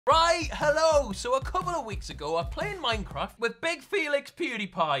Right, hello. So a couple of weeks ago, I played Minecraft with Big Felix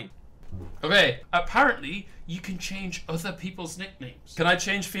PewDiePie. Okay, apparently you can change other people's nicknames. Can I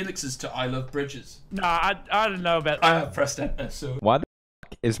change Felix's to I Love Bridges? Nah, I don't know about that. I have pressed enter, so... Why the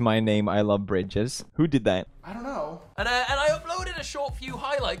f is my name I Love Bridges? Who did that? I don't know. And I uploaded a short few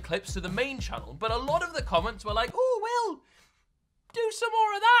highlight clips to the main channel, but a lot of the comments were like, oh, well, do some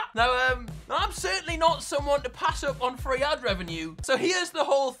more of that. Now, I'm certainly not someone to pass up on free ad revenue, so here's the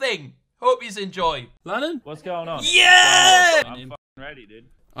whole thing. Hope you enjoy. Lennon? What's going on? Yeah! I'm fucking ready, dude.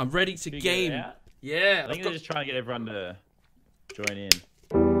 I'm ready to game. Yeah. I think they're just trying to get everyone to join in.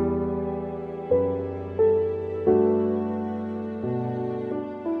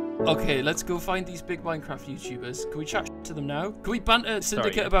 Okay, let's go find these big Minecraft YouTubers. Can we chat to them now? Can we banter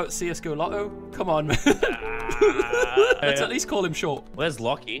Syndicate about CSGO Lotto? Come on, man. Let's at least call him short. Where's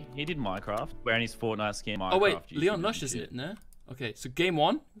Lockie? He did Minecraft, wearing his Fortnite skin. Minecraft, oh wait, Leon Lush is it, no? Okay, so game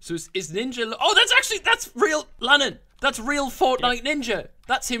one. So is Ninja... Oh, that's real Lannon. That's real Fortnite Ninja.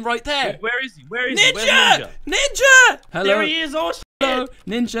 That's him right there. Where is he? Where is Ninja! he? Where's Ninja? Ninja! Hello. There he is. Oh, shit. Hello,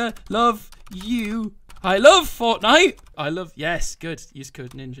 Ninja. Love you. I love Fortnite. I love... Yes, good. Use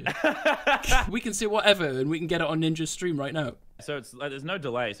code Ninja. We can see whatever, and we can get it on Ninja's stream right now. So it's like, there's no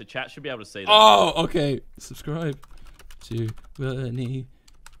delay, so chat should be able to see that. Oh, okay. Subscribe to willne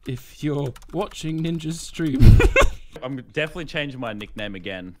if you're watching Ninja's stream. I'm definitely changing my nickname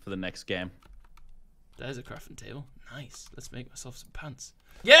again for the next game. There's a crafting table. Nice. Let's make myself some pants.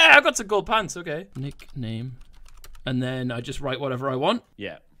 Yeah, I got some gold pants. Okay. Nickname. And then I just write whatever I want.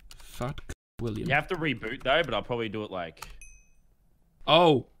 Yeah. Fat William. You have to reboot though, but I'll probably do it like...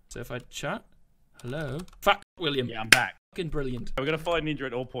 Oh. So if I chat. Hello. Fat William. Yeah, I'm back. Fucking brilliant. We're going to follow Ninja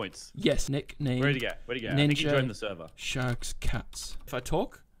at all points. Yes, nickname. Where'd he go? Where'd he go? Ninja, I think he joined the server. Shags Cats. If I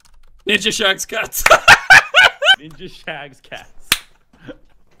talk. Ninja Shags Cats. Ninja Shags Cats.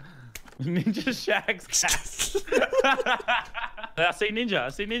 Ninja Shags Cats. I see Ninja. I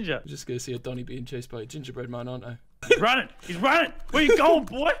see Ninja. I'm just going to see a Donnie being chased by a gingerbread man, aren't I? He's running. He's running. Where you going,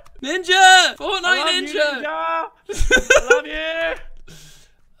 boy? Ninja! Fortnite I love Ninja! You, Ninja! I love you!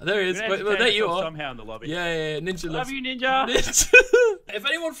 There he is. Wait, well, there you are. Somehow in the lobby. Yeah, Ninja loves... Love you, Ninja! Ninja. If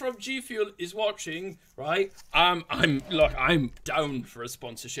anyone from G Fuel is watching, right, I'm down for a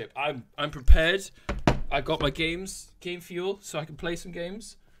sponsorship. I'm prepared. I got my game fuel, so I can play some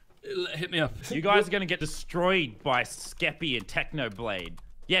games. Hit me up. You guys are gonna get destroyed by Skeppy and Technoblade.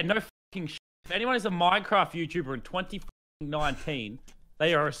 Yeah, no fucking shit. If anyone is a Minecraft YouTuber in 2019,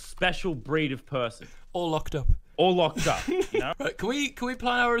 they are a special breed of person. All locked up. All locked up. You know? Right, can we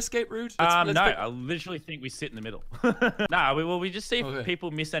plan our escape route? No, I literally think we sit in the middle. Nah, we just see if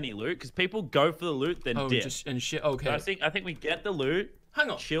people miss any loot, because people go for the loot, then dip. And shit. Okay. So I think we get the loot. Hang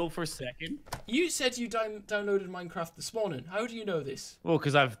on. Chill for a second. You said you downloaded Minecraft this morning. How do you know this? Well,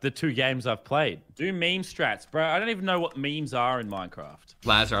 because the 2 games I've played. Do meme strats, bro. I don't even know what memes are in Minecraft.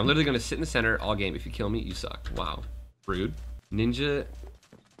 Lazar, I'm literally gonna sit in the center all game. If you kill me, you suck. Wow. Rude. Ninja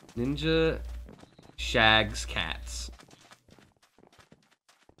Shags Cats.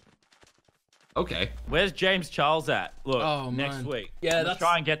 Okay. Where's James Charles at? Look, next man. week. Yeah, let's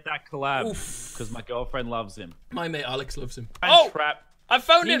try and get that collab because my girlfriend loves him. My mate Alex loves him. Trap. I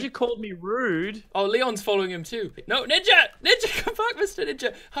found him. Ninja called me rude. Oh, Leon's following him too. No, Ninja, come back, Mr.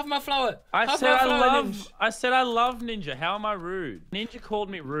 Ninja. Have my flower. I said I love Ninja. How am I rude? Ninja called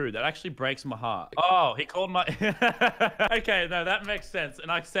me rude. That actually breaks my heart. Oh, he called my. Okay, no, that makes sense,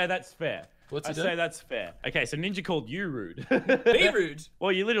 and I say that's fair. I say that's fair. Okay, so Ninja called you rude. Be rude.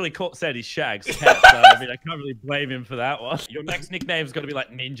 Well, you literally said he's Shags Cat, so I mean, I can't really blame him for that one. Your next nickname's got to be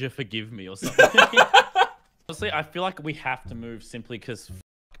like Ninja Forgive Me or something. Honestly, I feel like we have to move simply because,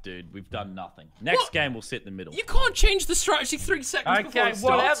 dude, we've done nothing. Next game, we'll sit in the middle. You can't change the strategy 3 seconds before it starts.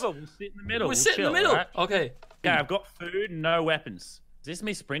 Whatever. We'll sit in the middle. We'll sit in the middle. Right? Okay. Yeah, I've got food, no weapons. Is this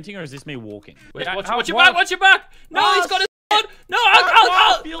me sprinting or is this me walking? Wait, watch your back. Watch your back. No, he's got his sword. No,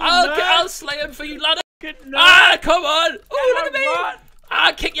 I'll slay him for you, lad. Come on. Oh, look at me.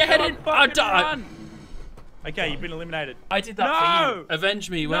 I'll kick your head in. I'll die. Okay, you've been eliminated. I did that for you. Avenge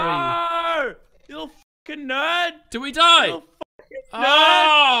me. Where are you? You little fucking nerd. Do we die?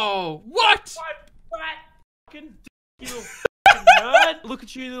 Oh, what? Fucking you little fucking nerd. Look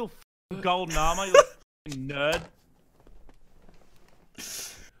at you, little golden armor, you little fucking nerd.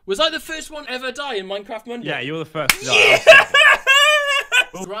 Was I the first one ever die in Minecraft Monday? Yeah, you were the first to die. Yeah!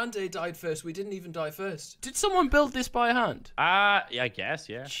 Grande died first. We didn't even die first. Did someone build this by hand? Yeah, I guess,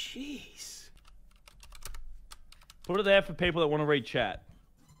 yeah. Jeez. Put it there for people that want to read chat.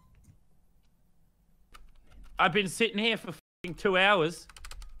 I've been sitting here for f***ing 2 hours.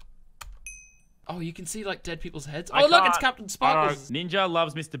 Oh, you can see like dead people's heads. I Oh, look, it's can't- Captain Sparkles. Ninja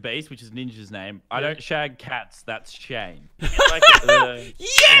loves Mr. Beast, which is Ninja's name. I Yeah. don't shag cats. That's Shane. Yes!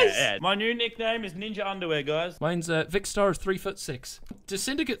 Yeah. My new nickname is Ninja Underwear, guys. Mine's Vic Star is 3'6". Does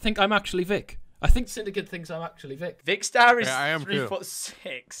Syndicate think I'm actually Vic? I think Syndicate thinks I'm actually Vic. Vic Star is Yeah, I am too.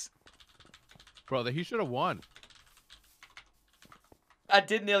 3'6". Brother, he should have won. I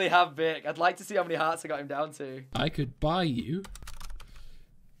did nearly have Vic. I'd like to see how many hearts I got him down to. I could buy you.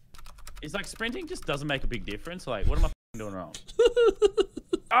 It's like sprinting just doesn't make a big difference. Like, what am I doing wrong?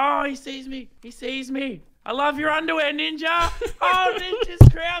 Oh, he sees me. He sees me. I love your underwear, Ninja. Oh,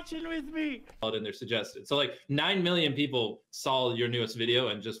 Ninja's crouching with me. And they're suggested. So like 9 million people saw your newest video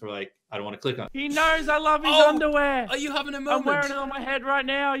and just were like, I don't want to click on it. He knows I love his Oh, underwear. Are you having a I'm moment? wearing it on my head right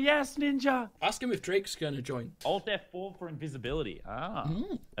now. Yes, Ninja. Ask him if Drake's gonna join. Alt F4 for invisibility.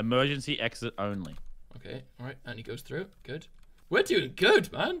 Emergency exit only. Okay, all right, and he goes through. Good. We're doing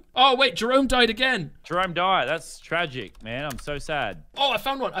good, man. Oh wait, Jerome died again. Jerome died. That's tragic, man. I'm so sad. Oh, I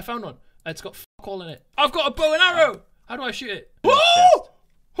found one. I found one. It's got f all in it. I've got a bow and arrow. How do I shoot it? Chest.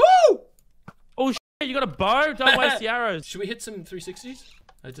 Woo! Woo! Oh, shit, you got a bow? Don't waste the arrows. Should we hit some 360s?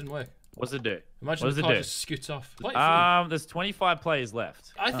 It didn't work. What's it do? Imagine What does the it car do? just scoots off. Light free. There's 25 players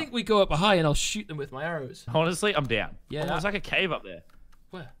left. I think we go up high and I'll shoot them with my arrows. Honestly, I'm down. Yeah. Oh, there's like a cave up there.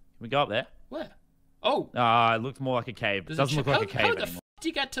 Where? Can we go up there? Where? Oh. It looked more like a cave. It doesn't look like a cave How the anymore. f do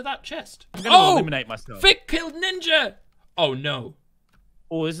you get to that chest? I'm gonna eliminate myself. Vic killed Ninja. Oh no.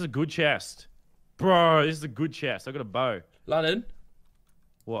 Oh, this is a good chest. Bro, this is a good chest. I got a bow. Lannon.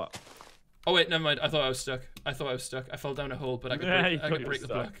 What? Oh wait, never mind. I thought I was stuck. I fell down a hole, but I could Yeah, break, you I thought could you break were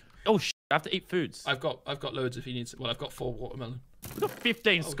the stuck. block. Oh, shit. I have to eat foods. I've got loads if he needs it. Well, I've got 4 watermelon. We got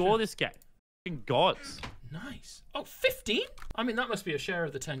 15 score this game. Fucking gods. Nice. Oh, 15? I mean, that must be a share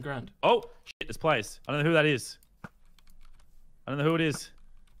of the 10 grand. Oh, shit, there's players. I don't know who that is. I don't know who it is.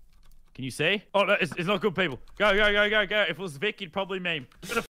 Can you see? Oh, no, it's not good, people. Go, go, go, go, go. If it was Vic, he'd probably meme.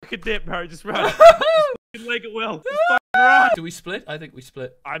 Just a fucking dip, bro. Just run. Just fucking leg it well. Just fucking run. Do we split? I think we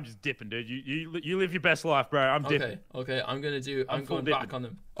split. I'm just dipping, dude. You live your best life, bro. I'm dipping. Okay. I'm I'm full going dipping. back on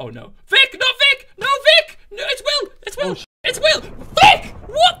them. Oh no. Vic! No, Vic! No, Vic! No, it's Will! It's Will! It's Will! Vic!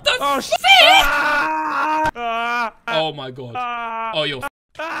 What the Oh, f- shit! Vic! Oh my god. Oh, you're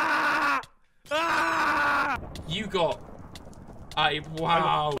You got...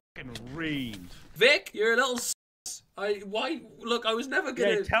 Wow. Fucking reamed. Vic, you're a little why? Look, I was never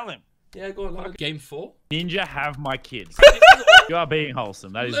gonna... Yeah, tell him. Yeah, go on. Like, game 4? Ninja, have my kids. You are being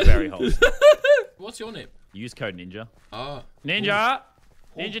wholesome. That is very wholesome. What's your name? Use code Ninja. Ah. Ninja!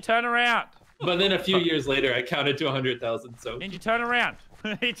 Ninja, turn around. But then a few years later, I counted to 100,000. So Ninja, turn around.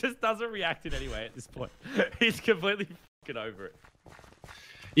 He just doesn't react in any way at this point. He's completely fucking over it.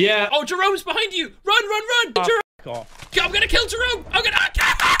 yeah. Oh, Jerome's behind you! Run, run, run! Oh, Jerome! fuck off. I'm gonna kill Jerome! I'm gonna...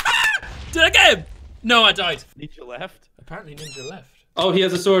 Did I get him? No, I died. Ninja left. Apparently Ninja left. Oh, he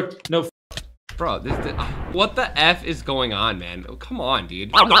has a sword. No. Bro, what the F is going on, man? Oh, come on,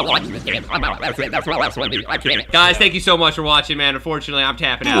 dude. Guys, thank you so much for watching, man. Unfortunately, I'm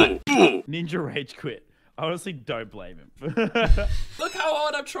tapping out. Ninja rage quit. I honestly don't blame him. Look how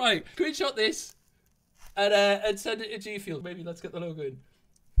hard I'm trying. Screenshot this and send it to G Field. Maybe let's get the logo in.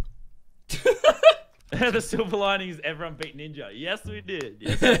 The silver lining is everyone beat Ninja. Yes, we did.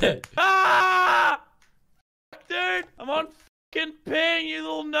 Yes, we did. Ah! Dude, I'm on fucking ping, you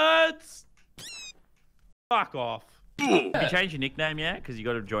little nerds. Fuck off. You change your nickname, yeah? Because you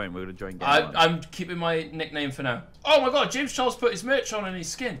got to join. We're going to join game. I'm keeping my nickname for now. Oh my god, James Charles put his merch on and his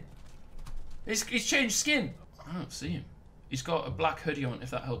skin. He's changed skin. I don't see him. He's got a black hoodie on, if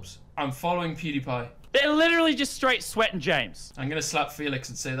that helps. I'm following PewDiePie. They're literally just straight sweating James. I'm gonna slap Felix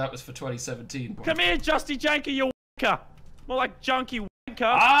and say that was for 2017. Come here, Justy Janker, you wanker. More like junkie wanker.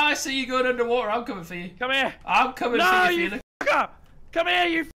 Ah, I see you going underwater. I'm coming for you. Come here. I'm coming No, for you, you Felix. fucker. Come here,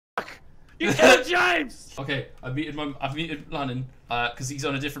 you fuck. You killed James. Okay, I've muted Lannon, because he's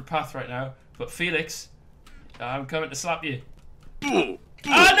on a different path right now. But Felix, I'm coming to slap you. Oh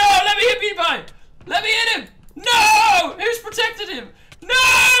no! Let me hit PewDiePie! Let me hit him! No! Who's protected him?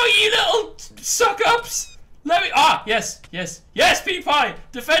 No! You little suck-ups! Let me... Ah! Yes! Yes! Yes, PewDiePie!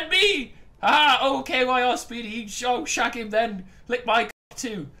 Defend me! Ah! Oh, KYR Speedy. Oh, shag him then. Lick my cock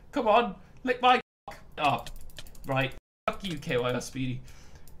too. Come on. Lick my cock. Oh. Right. Fuck you, KYR Speedy.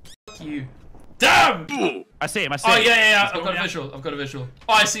 Fuck you. Damn! I see him. I see Oh, him. yeah. He's I've got going a out. visual. I've got a visual.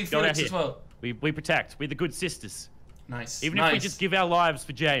 Oh, I see Going out Felix as here. well. We protect. We're the good sisters. Nice. Even nice. if we just give our lives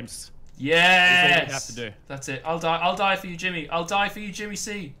for James. Yes. That's all we have to do. That's it. I'll die. I'll die for you, Jimmy. I'll die for you, Jimmy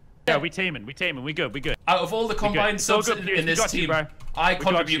C. Yeah, we teaming. We teaming. We good. We good. Out of all the combined It's all subs good, in we this got you, team, bro. I We got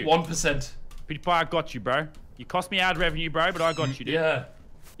contribute you. 1%. PewDiePie, I got you, bro. You cost me ad revenue, bro, but I got you, dude. Yeah.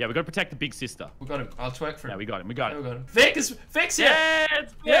 Yeah, we gotta protect the big sister. We got him. I'll twerk for him. Yeah, we got him. We got Yeah, we him. got him. Vic's here. Yeah,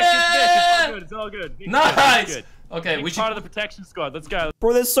 it's Vic. Yeah! It's Vic. It's all good. It's all good. Vic's Nice. good. It's good. Okay, Vic's we should. part of the protection squad. Let's go.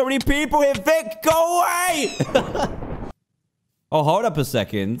 Bro, there's so many people here. Vic, go away! Oh, hold up a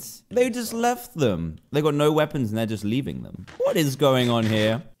second. They just left them. They got no weapons and they're just leaving them. What is going on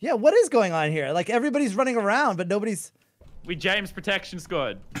here? Yeah, what is going on here? Like, everybody's running around, but nobody's... We James protection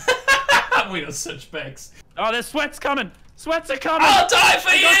squad. We are such bags. Oh, there's sweats coming. Sweats are coming. I'll die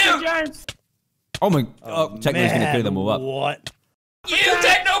for you! James. Oh my... Oh, Techno's gonna clear them all up. What? You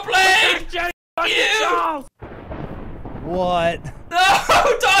Technoblade! James. You! Charles. What? No!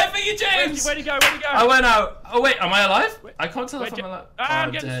 Die for you, James! Where'd he go? Where'd he go? I went out. Oh wait, am I alive? I can't tell if I'm alive. Ah, I'm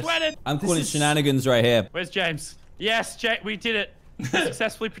I'm getting dead. sweated. I'm calling shenanigans right here. Where's James? Yes, we did it. We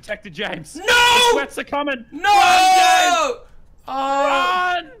successfully protected James. No! The sweats are coming. No!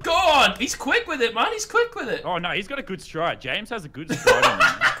 Run, James. Oh, go on! He's quick with it, man. He's quick with it. Oh no, he's got a good stride. James has a good stride on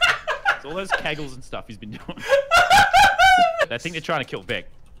him. It's all those kegels and stuff he's been doing. I think they're trying to kill Vic.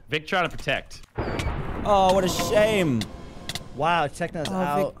 Vic trying to protect. Oh, what a shame. Wow, Techno's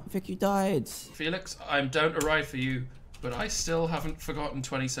out. Vic, you died. Felix, I'm down to ride for you, but I still haven't forgotten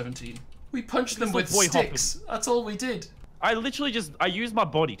 2017. We punched them with boy sticks. That's all we did. I literally I used my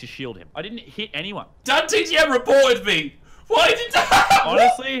body to shield him. I didn't hit anyone. Dan TTM reported me. Why did that?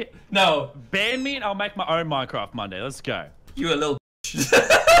 Honestly, No. ban me and I'll make my own Minecraft Monday. Let's go. You a little bitch.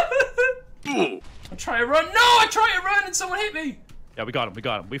 I try to run. No, I try to run and someone hit me. Yeah, we got him. We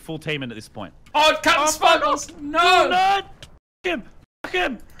got him. We full team in at this point. Oh, Captain Sparkles. No. No! Fuck him! Fuck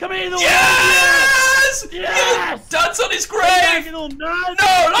him! Come here, little Yes! Yes! Dance on his You grave. little nerd!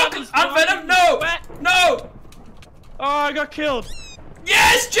 No, look, I'm Venom. No. No. Oh, I got killed.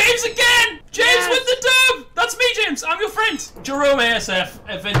 Yes, James again! James Yes. with the dub! That's me, James. I'm your friend. Jerome ASF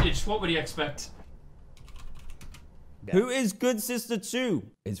at Vintage. What would you expect? Who is good sister 2?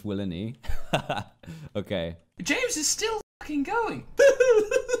 It's willne. Okay. James is still fucking going.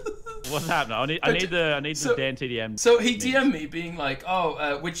 What's happening? I need the Dan TDM. So he DM'd me being like,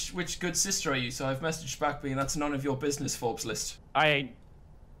 "Oh, which good sister are you?" So I've messaged back being, "That's none of your business, Forbes list." I ain't.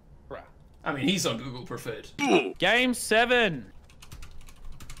 I mean, he's on Google Preferred. Game 7.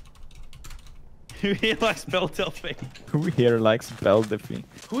 Who here likes Belle Delphine? Who here likes Belle Delphine?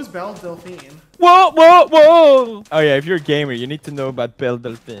 Who's Belle Delphine? Whoa, whoa, whoa! Oh yeah, if you're a gamer, you need to know about Belle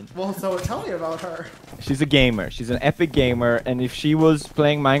Delphine. Well, so tell me about her. She's a gamer. She's an epic gamer, and if she was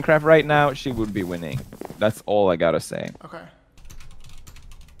playing Minecraft right now, she would be winning. That's all I gotta say. Okay.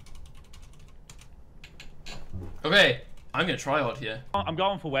 Okay, I'm gonna try out here. I'm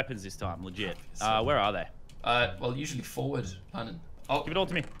going for weapons this time, legit. Where are they? Well, usually forward, Lannon. Oh, Give it all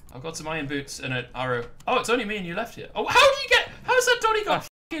to me. I've got some iron boots and an arrow. Oh, it's only me and you left here. Oh, how do you get? How's that Donny got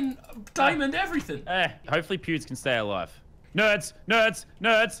fucking diamond everything? Hopefully Pewds can stay alive. Nerds! Nerds!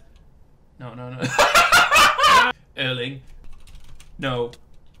 Nerds! No, no, no. Erling. No.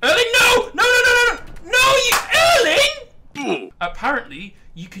 Erling, no! No, no, no, no, no! No, you Erling! Apparently,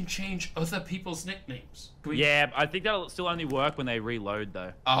 you can change other people's nicknames. Yeah, I think that'll still only work when they reload,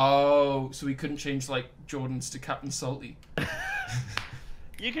 though. Oh, so we couldn't change, like, Jordan's to Captain Salty.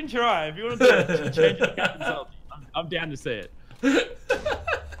 You can try. If you want to do it, change it to Captain Salty. I'm down to see it.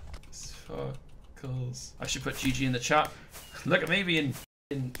 Sparkles. I should put GG in the chat. Look at me being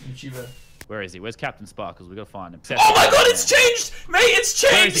YouTuber. Where is he? Where's Captain Sparkles? We gotta find him. Oh my god, it's changed! Mate, it's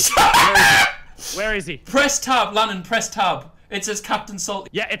changed! Where is he? Press tab, Lannon, press tab. It says Captain Salty.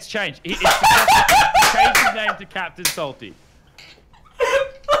 Yeah, it's changed. He changed his name to Captain Salty.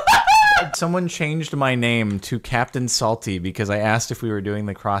 Someone changed my name to Captain Salty because I asked if we were doing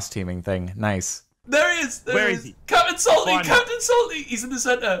the cross-teaming thing. Nice. There he is! Where is he? Captain Salty! Find him. Captain Salty! He's in the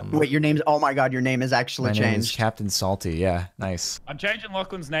center. Wait, your name's... Oh my god, your name is actually My name is changed. Captain Salty. Yeah, nice. I'm changing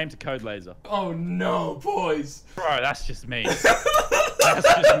Lachlan's name to Code Laser. Oh no, boys. Bro, that's just me. That's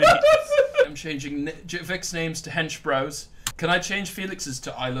just me. I'm changing Vic's names to Hench Bros. Can I change Felix's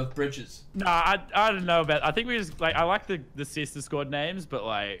to I Love Bridges? Nah, I don't know about. I think we just like. I like the sister squad names, but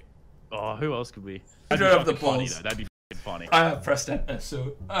like, oh, who else could we? I That'd don't be have the fucking funny, balls. though. That'd be fucking funny. I have pressed enter,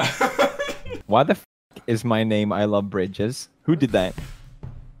 so. Why the f is my name I Love Bridges? Who did that?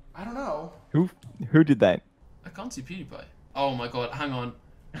 I don't know. Who did that? I can't see PewDiePie. Oh my god, hang on.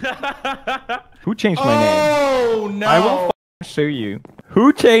 Who changed my name? Oh no! I will show you.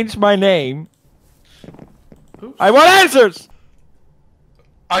 Who changed my name? I want answers!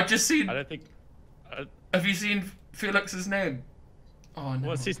 I've just seen. I don't think. Have you seen Felix's name? Oh no.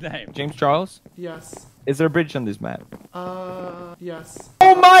 What's his name? James Charles? Yes. Is there a bridge on this map? Yes.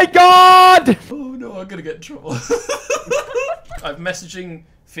 Oh my god! Oh no, I'm gonna get in trouble. I'm messaging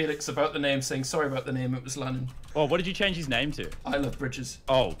Felix about the name, saying sorry about the name. It was Lannon. Oh, what did you change his name to? I love bridges.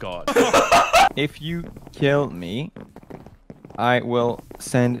 Oh God. If you kill me, I will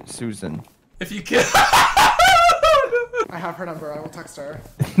send Susan. If you kill. I have her number. I will text her.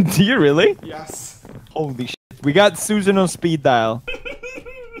 Do you really? Yes. Holy shit. We got Susan on speed dial.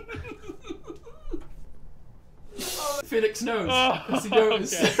 Felix knows. Because he Oh,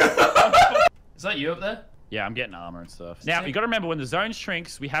 knows. okay. Is that you up there? Yeah, I'm getting armor and stuff. Now, you gotta remember, when the zone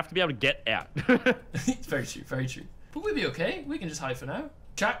shrinks, we have to be able to get out. Very true, very true. But we'll be okay. We can just hide for now.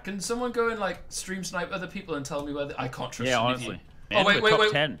 Jack, can someone go and like stream snipe other people and tell me where I can't trust Yeah, any of honestly. you. Oh, wait, We're top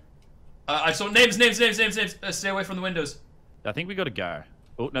wait. 10. I saw names. Stay away from the windows. I think we gotta go.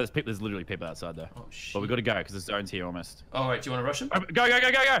 Oh, no, there's literally people outside though. Oh, shit. But we gotta go, because the zone's here almost. Alright, do you want to rush him? Go, go, go,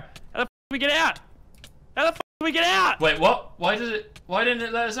 go, go! How the f do we get out? How the f do we get out? Wait, what? Why didn't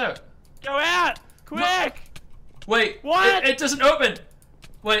it let us out? Go out! Quick! Wait, What? It doesn't open.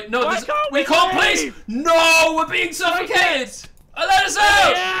 Wait, no, Why this, can't we can't place. leave? No, we're being suffocated. Let us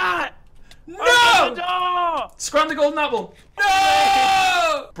out. Yeah! No! Open the door! Scram the golden apple.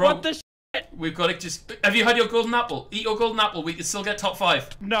 No! Bro, What the shit? we've got to just... Have you had your golden apple? Eat your golden apple. We can still get top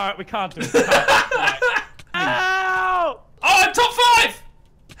 5. No, we can't do it. We can't. Ow! Oh, I'm top 5!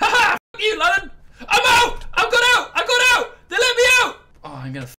 Haha! Fuck you, Lennon! I'm out! I've got out! I got out! They let me out! Oh,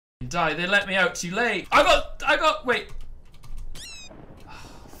 I'm gonna f***ing die. They let me out too late. I got... Wait.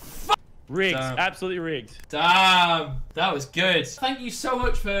 Rigged. Damn. Absolutely rigged. Damn, that was good. Thank you so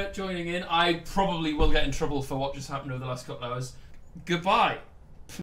much for joining in. I probably will get in trouble for what just happened over the last couple hours. Goodbye.